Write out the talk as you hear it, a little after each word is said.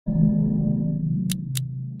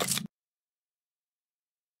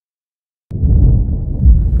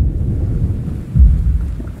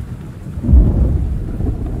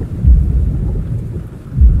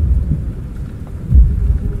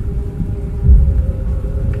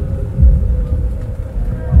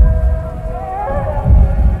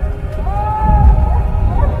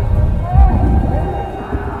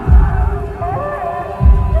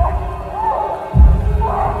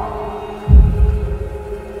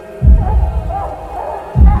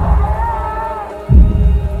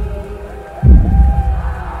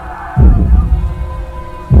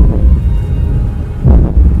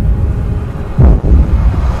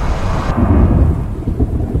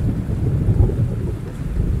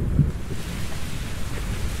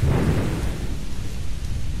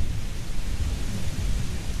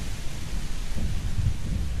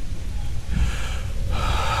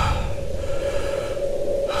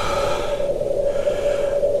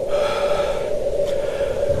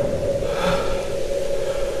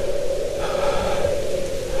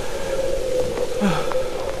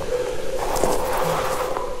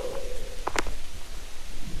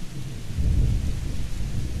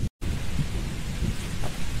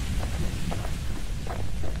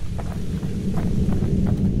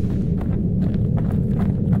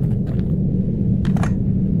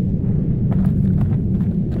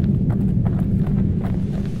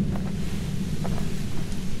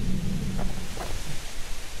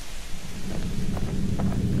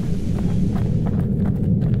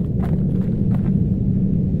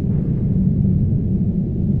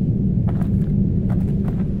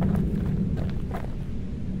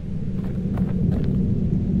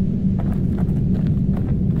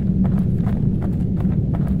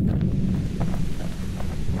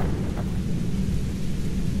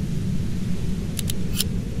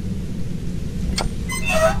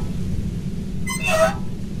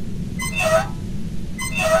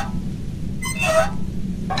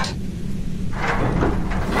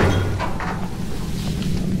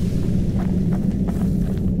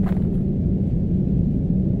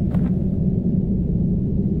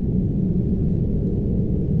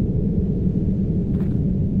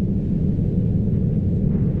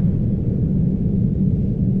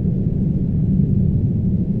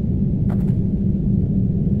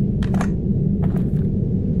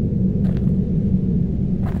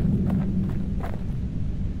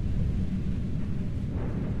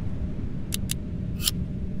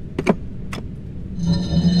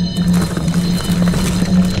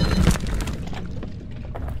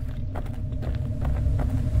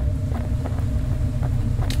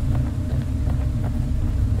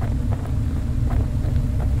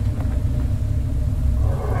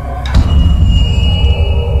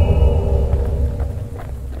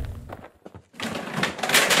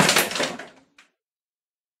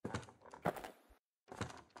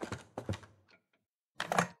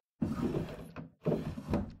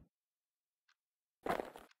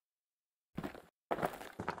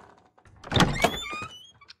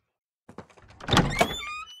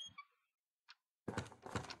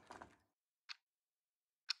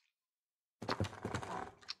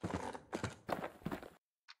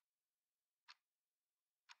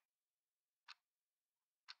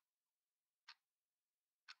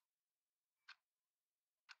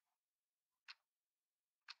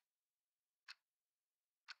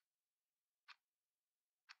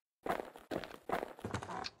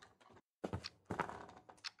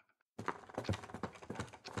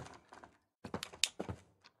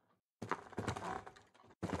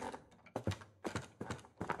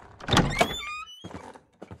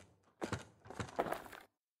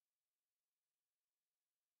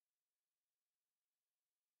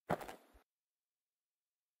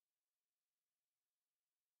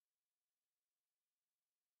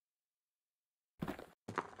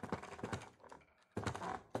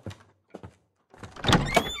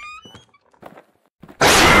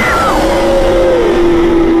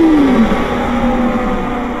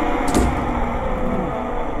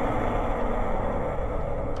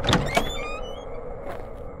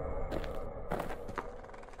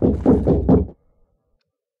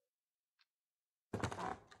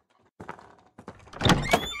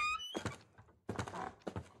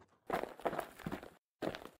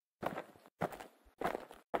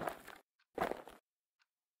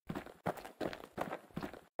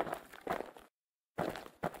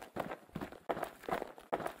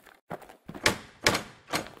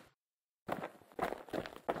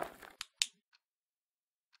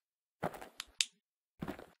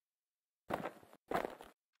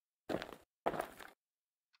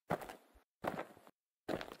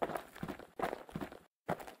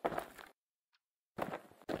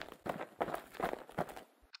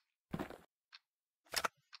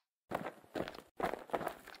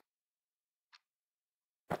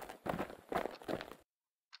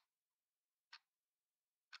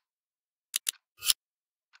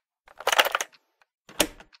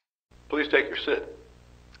Please take your seat.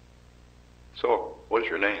 So, what is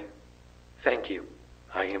your name? Thank you.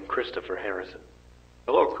 I am Christopher Harrison.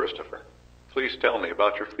 Hello, Christopher. Please tell me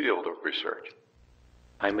about your field of research.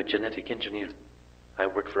 I'm a genetic engineer. I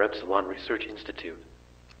work for Epsilon Research Institute.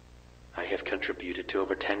 I have contributed to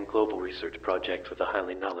over 10 global research projects with a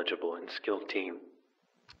highly knowledgeable and skilled team.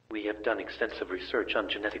 We have done extensive research on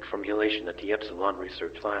genetic formulation at the Epsilon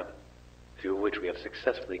Research Lab, through which we have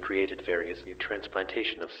successfully created various new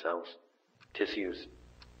transplantation of cells, tissues,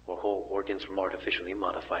 or whole organs from artificially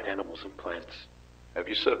modified animals and plants. Have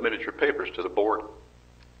you submitted your papers to the board?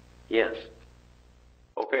 Yes.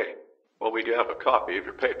 Okay. Well, we do have a copy of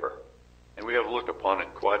your paper, and we have looked upon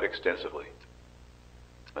it quite extensively.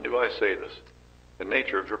 And do I say this? The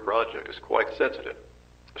nature of your project is quite sensitive,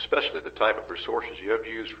 especially the type of resources you have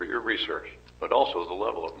used for your research, but also the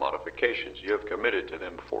level of modifications you have committed to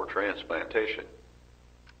them before transplantation.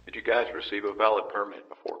 Did you guys receive a valid permit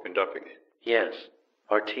before conducting it? Yes,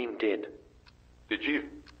 our team did. Did you?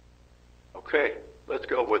 Okay, let's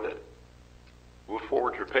go with it. We'll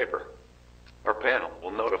forward your paper. Our panel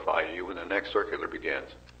will notify you when the next circular begins.